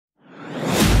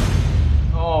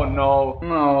no.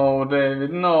 No,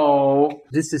 David, no.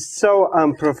 This is so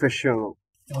unprofessional.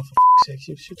 Oh, for f***'s sake,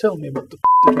 you should tell me what the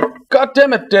f*** to do. God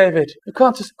damn it, David. You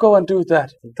can't just go and do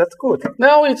that. That's good.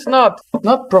 No, it's not.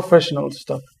 Not professional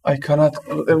stuff. I cannot.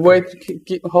 Wait,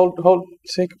 hold,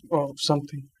 sick or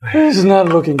something. This is not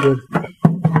looking good. Oh,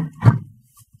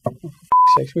 for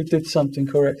f***'s sake, we did something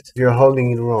correct. You're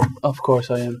holding it wrong. Of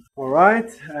course I am.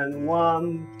 Alright, and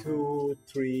 1, 2,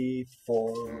 3,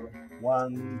 4.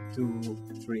 1, 2,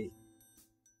 3,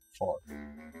 4,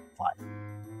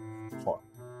 5, 4.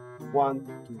 1,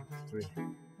 2, 3.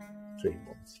 3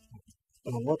 bolts.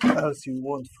 What else you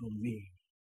want from me?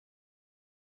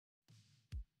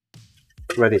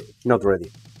 Ready? Not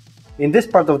ready. In this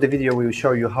part of the video we will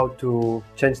show you how to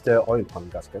change the oil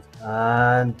pump gasket,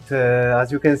 and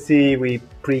as you can see we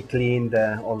pre-cleaned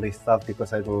all this stuff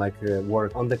because I don't like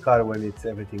work on the car when it's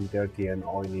everything dirty and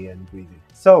oily and greasy.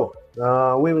 So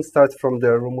we will start from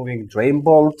the removing drain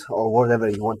bolt or whatever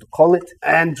you want to call it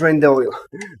and drain the oil.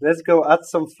 Let's go add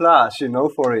some flash, you know,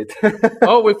 for it.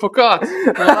 Oh, we forgot.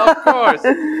 Of course.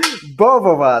 Both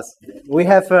of us. We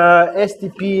have a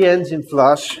STP engine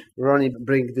flush. Ronnie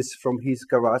bring this from his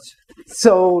garage.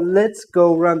 So let's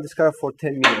go run this car for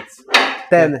 10 minutes.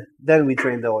 Then we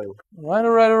drain the oil. All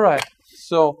right.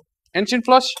 So, engine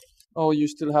flush? Oh, you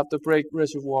still have the brake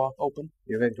reservoir open.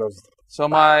 You can close it. So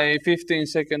my 15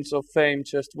 seconds of fame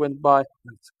just went by.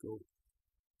 Let's go.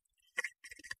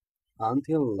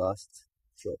 Until last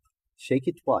drop. Shake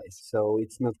it twice, so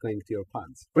it's not going to your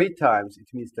pants. 3 times, it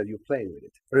means that you're playing with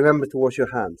it. Remember to wash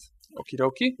your hands. Okie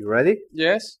dokie. You ready?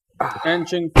 Yes.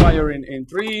 Engine firing in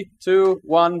 3, 2,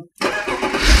 1.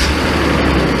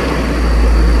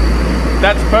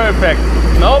 That's perfect.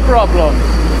 No problem.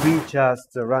 We just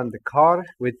run the car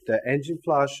with the engine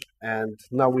flush, and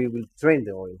now we will drain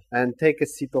the oil and take a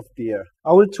sip of beer.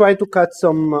 I will try to cut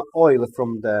some oil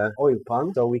from the oil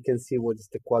pan so we can see what is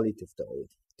the quality of the oil.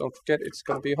 Don't forget, it's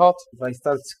gonna be hot. If I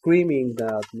start screaming,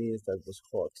 that means that was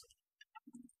hot.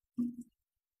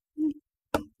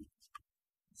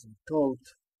 It's cold.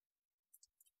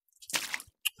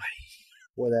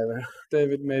 Whatever.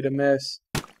 David made a mess.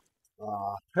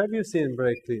 Have you seen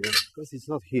brake cleaner? Because it's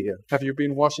not here. Have you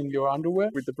been washing your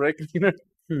underwear with the brake cleaner?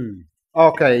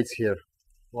 Okay, it's here.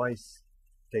 Why is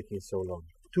it taking so long?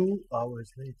 2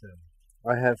 hours later.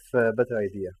 I have a better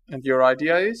idea. And your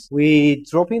idea is? We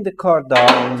dropping the car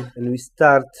down and we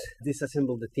start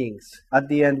disassemble the things. At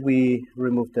the end we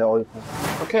remove the oil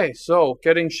pump. Okay, so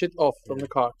getting shit off from the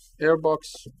car.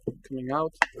 Airbox coming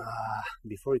out.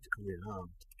 Before it's coming out.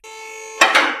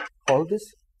 Hold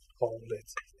this. Hold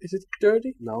it. Is it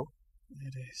dirty? No.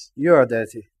 It is. You are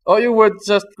dirty. Oh, you were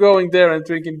just going there and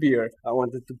drinking beer. I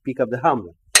wanted to pick up the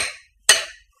hammer.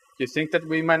 You think that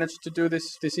we managed to do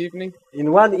this evening?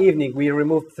 In one evening we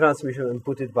removed the transmission and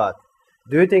put it back.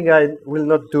 Do you think I will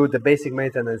not do the basic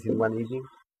maintenance in one evening?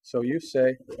 So you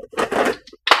say.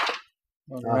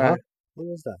 Alright. What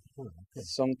was that? Oh, okay.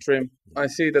 Some trim. I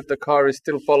see that the car is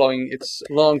still following its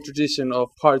long tradition of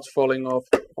parts falling off.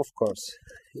 Of course.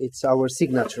 It's our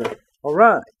signature.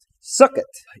 Alright. Socket.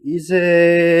 Is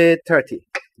it 30?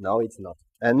 No, it's not.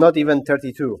 And not even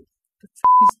 32. What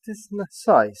the f is this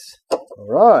size?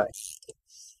 Alright.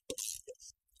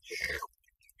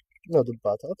 Not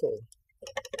bad at all.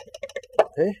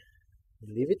 Okay.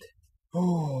 Leave it.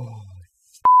 Oh.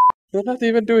 You're not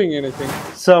even doing anything.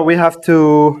 So we have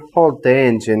to hold the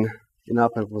engine in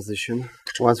upper position.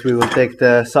 Once we will take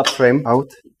the subframe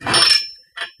out.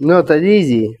 Not that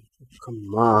easy.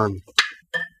 Come on.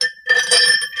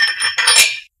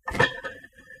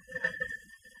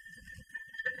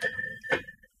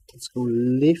 Let's go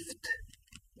lift.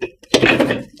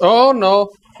 Oh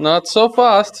no, not so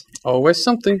fast. Always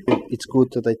something. It's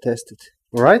good that I tested.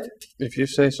 Alright? If you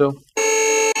say so.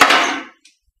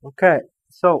 Okay,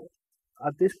 so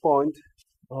at this point,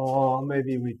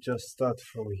 maybe we just start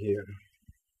from here.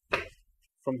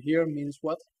 From here means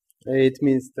what? It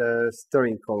means the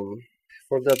steering column.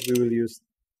 For that we will use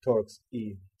Torx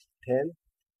E10.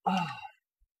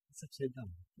 It's upside down.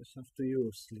 Just have to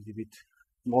use a little bit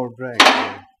more brake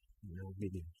in our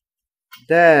video.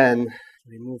 Then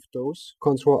remove those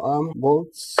control arm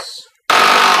bolts.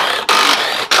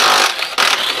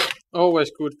 Always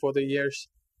good for the ears.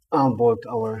 Unbolt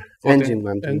our For engine the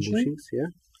mounting engine? bushings, yeah?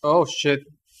 Oh shit.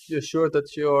 You're sure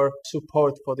that your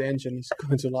support for the engine is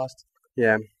going to last?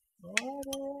 Yeah.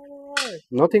 Alright.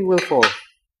 Nothing will fall.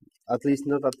 At least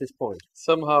not at this point.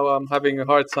 Somehow I'm having a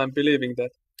hard time believing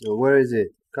that. Where is it?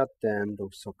 God damn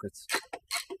those sockets.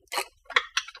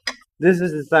 This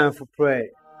is the time for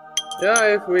pray.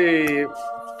 Yeah, if we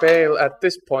fail at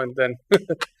this point, then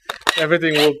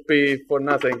everything will be for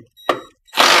nothing.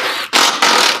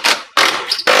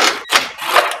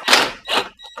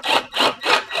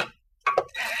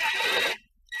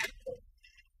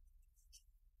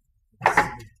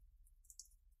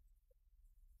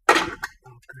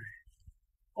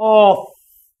 Oh,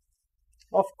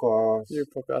 of course. You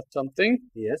forgot something.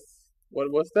 Yes.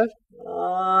 What was that?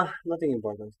 Nothing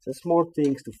important. Just more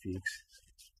things to fix.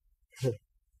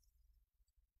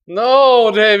 No,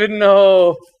 David,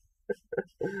 no.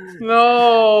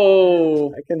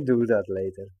 No. I can do that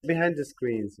later. Behind the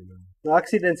screens, you know.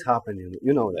 Accidents happen,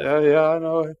 you know that. Yeah, I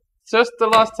know. Just the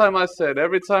last time I said,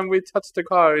 every time we touch the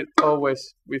car,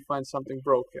 we find something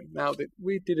broken. Now that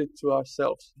we did it to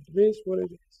ourselves. It is what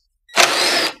it is.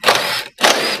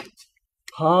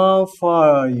 How far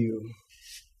are you?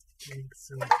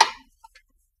 So.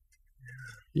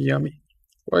 Yummy.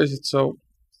 Why is it so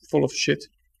full of shit?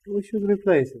 We should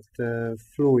replace it, the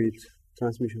fluid,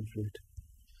 transmission fluid.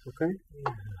 Okay?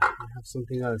 Yeah, I have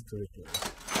something else to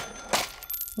replace.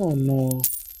 Oh no.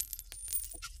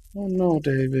 Oh no,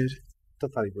 David.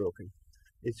 Totally broken.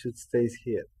 It should stay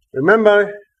here.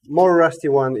 Remember, more rusty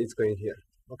one is going here.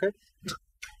 Okay?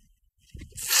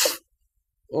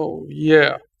 Oh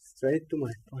yeah. Straight to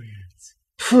my pockets.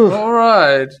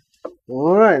 Alright.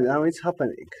 Alright, now it's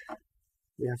happening.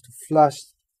 We have to flush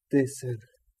this and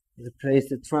replace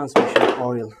the transmission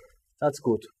oil. That's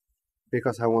good,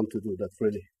 because I want to do that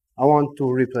really. I want to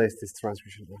replace this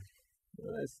transmission oil.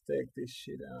 Let's take this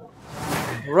shit out.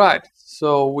 Right,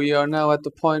 so we are now at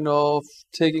the point of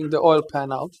taking the oil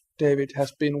pan out. David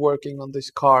has been working on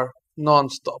this car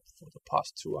non-stop for the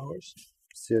past 2 hours.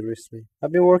 Seriously?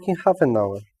 I've been working half an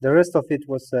hour. The rest of it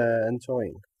was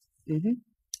enjoying. Mm-hmm.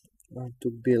 I have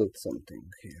to build something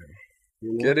here.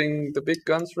 You know? Getting the big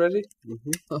guns ready?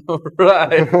 Mm-hmm.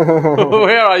 Alright.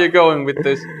 Where are you going with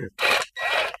this?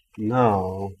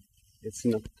 No, it's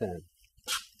not 10.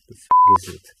 The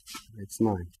is it? It's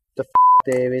 9. The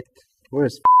David?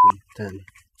 Where's 10?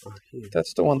 Oh, here.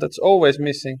 That's the one that's always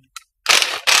missing.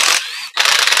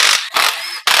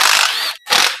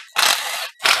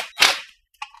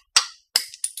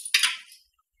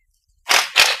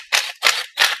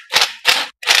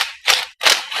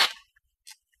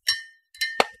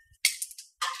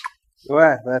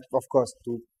 Well, that of course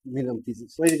 2 million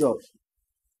pieces. Where it goes?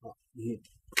 Oh, here.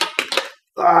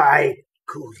 Ay,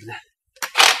 cool.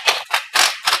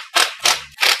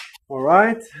 All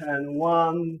right, and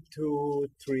 1, 2,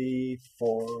 3,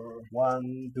 4.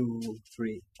 1, 2,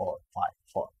 3, 4, 5,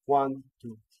 4. 1,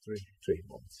 2, 3, 3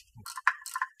 bolts.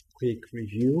 Quick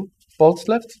review. Bolts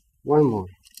left? One more.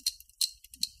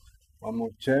 One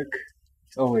more check.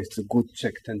 It's always a good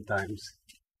check 10 times.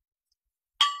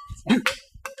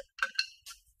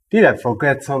 Did I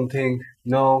forget something?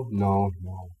 No, no,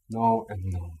 no, no, and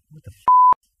no. What the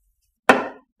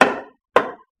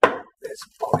This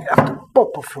boy have to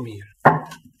pop off from here.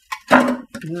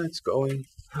 Yeah, it's going.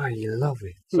 I love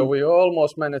it. So we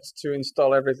almost managed to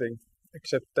install everything,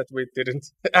 except that we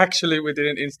didn't. Actually, we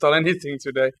didn't install anything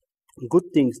today.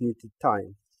 Good things need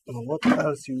time. What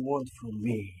else you want from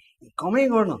me?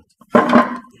 Coming or not?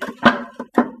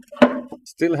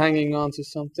 Still hanging on to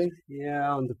something?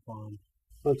 Yeah, on the palm.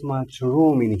 Not much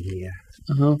room in here.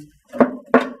 Uh-huh.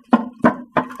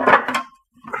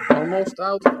 Almost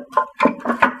out.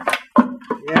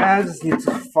 Yeah, I just need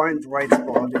to find the right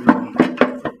spot.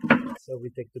 So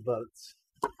we take the bolts.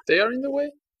 They are in the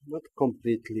way? Not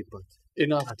completely, but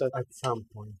Enough that... at some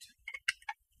point.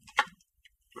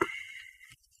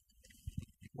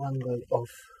 One bolt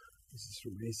off. This is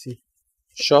really easy.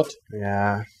 Shot.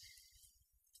 Yeah.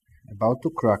 About to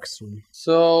crack soon.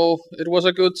 So it was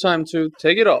a good time to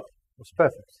take it off. It was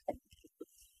perfect.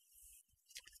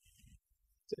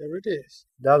 There it is.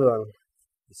 That one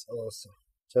is also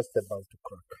just about to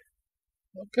crack.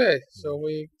 Okay, so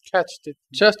we catched it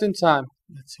just in time.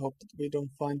 Let's hope that we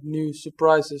don't find new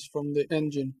surprises from the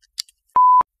engine.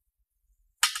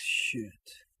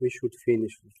 Shit. We should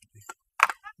finish with it.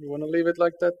 You want to leave it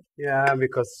like that? Yeah,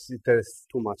 because there's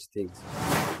too much things.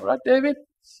 Alright, David.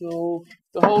 So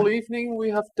the whole evening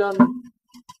we have done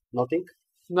Nothing?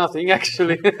 nothing,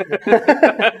 actually.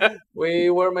 We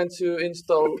were meant to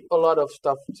install a lot of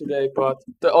stuff today, but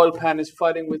the oil pan is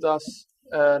fighting with us.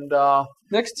 And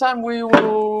next time we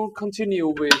will continue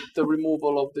with the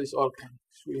removal of this oil pan.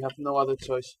 We have no other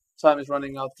choice. Time is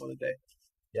running out for the day.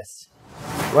 Yes.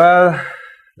 Well,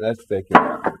 let's take it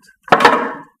out.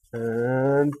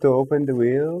 And to open the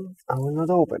wheel, I will not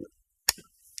open it.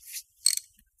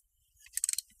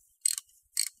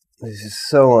 This is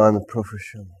so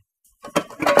unprofessional.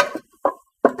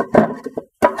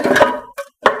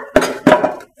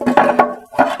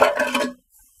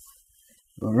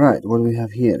 Alright, what do we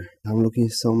have here? I'm looking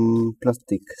at some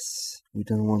plastics. We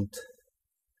don't want.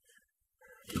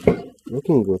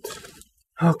 Looking good.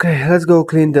 Okay, let's go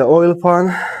clean the oil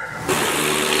pan.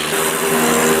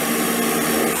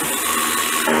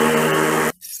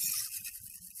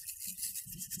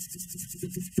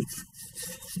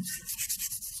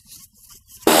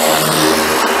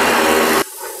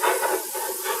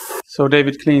 So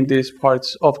David cleaned these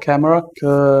parts off camera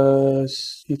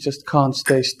because he just can't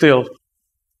stay still.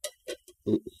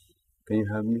 Can you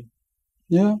help me?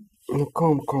 Yeah. Oh,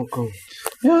 come.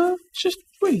 Yeah, just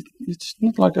wait. It's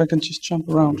not like I can just jump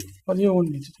around. What do you want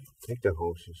me to do? Take the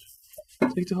hoses.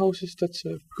 Take the hoses, that's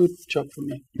a good job for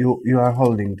me. You are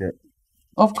holding the...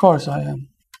 Of course I am.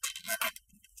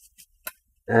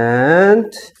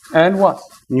 And what?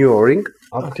 new O-ring.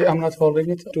 Okay, I'm not holding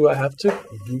it. Do I have to?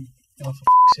 Mm-hmm. Oh, for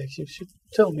f***'s sake, you should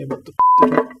tell me what the f***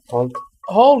 to do. Hold.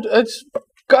 Hold, it's...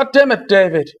 God damn it,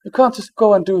 David. You can't just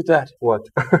go and do that. What?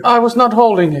 I was not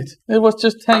holding it. It was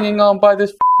just hanging on by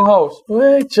this f***ing hose.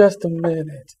 Wait just a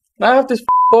minute. I have this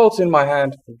bolts in my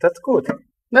hand. That's good.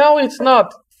 No, it's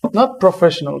not. Not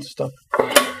professional stuff.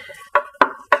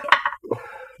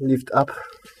 Lift up.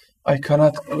 I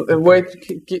cannot... wait,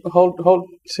 hold,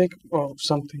 take... Oh,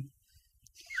 something.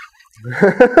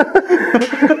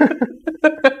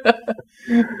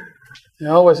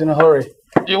 You're always in a hurry.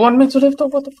 You want me to lift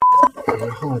up? What the f***?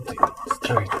 Hold it.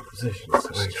 Straight position.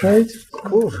 Straight?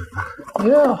 Cool.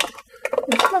 Yeah.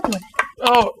 It's not like...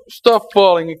 Oh, stop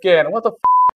falling again. What the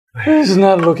f***? This is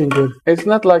not looking good. It's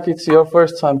not like it's your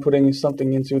first time putting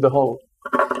something into the hole.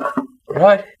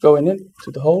 Right, going in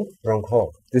to the hole. Wrong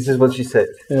hole. This is what she said.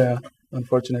 Yeah,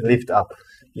 unfortunately. Lift up.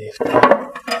 Lift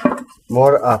up.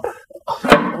 More up.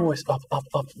 Always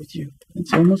up with you.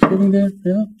 It's almost getting there,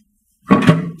 yeah?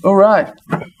 Alright.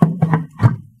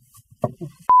 Oh,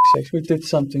 f***, we did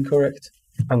something correct.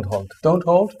 And hold. Don't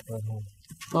hold? Don't hold.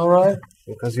 Alright.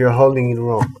 Because you're holding it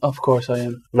wrong. Of course I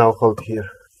am. Now hold here.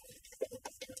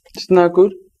 It's not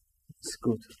good? It's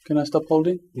good. Can I stop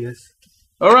holding? Yes.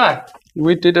 Alright.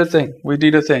 We did a thing.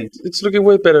 It's looking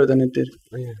way better than it did.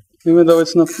 Oh, yeah. Even though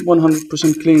it's not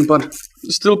 100% clean, but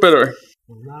still better.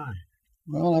 Alright.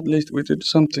 Well, at least we did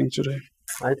something today.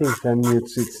 I think 10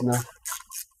 minutes it's enough.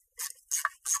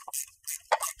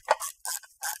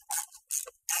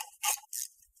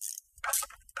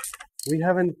 We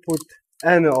haven't put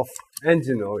any of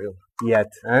engine oil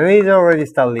yet, and it already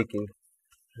started leaking.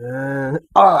 And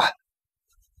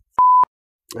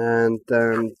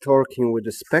torquing with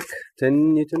the spec,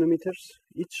 10 Newton meters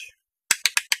each.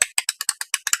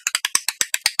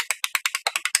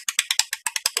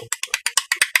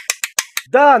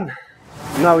 Done!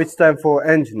 Now it's time for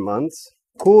engine mounts.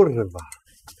 Kurva.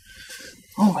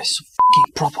 Always some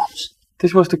f***ing problems.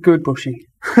 This was the good bushing.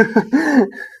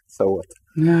 So what?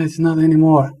 No, it's not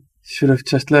anymore. Should have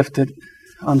just left it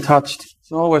untouched.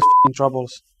 It's always f***ing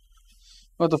troubles.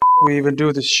 What the f*** we even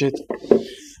do this shit?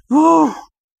 Oh!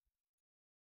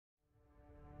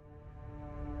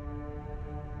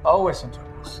 Always some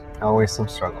troubles. Always some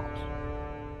struggles.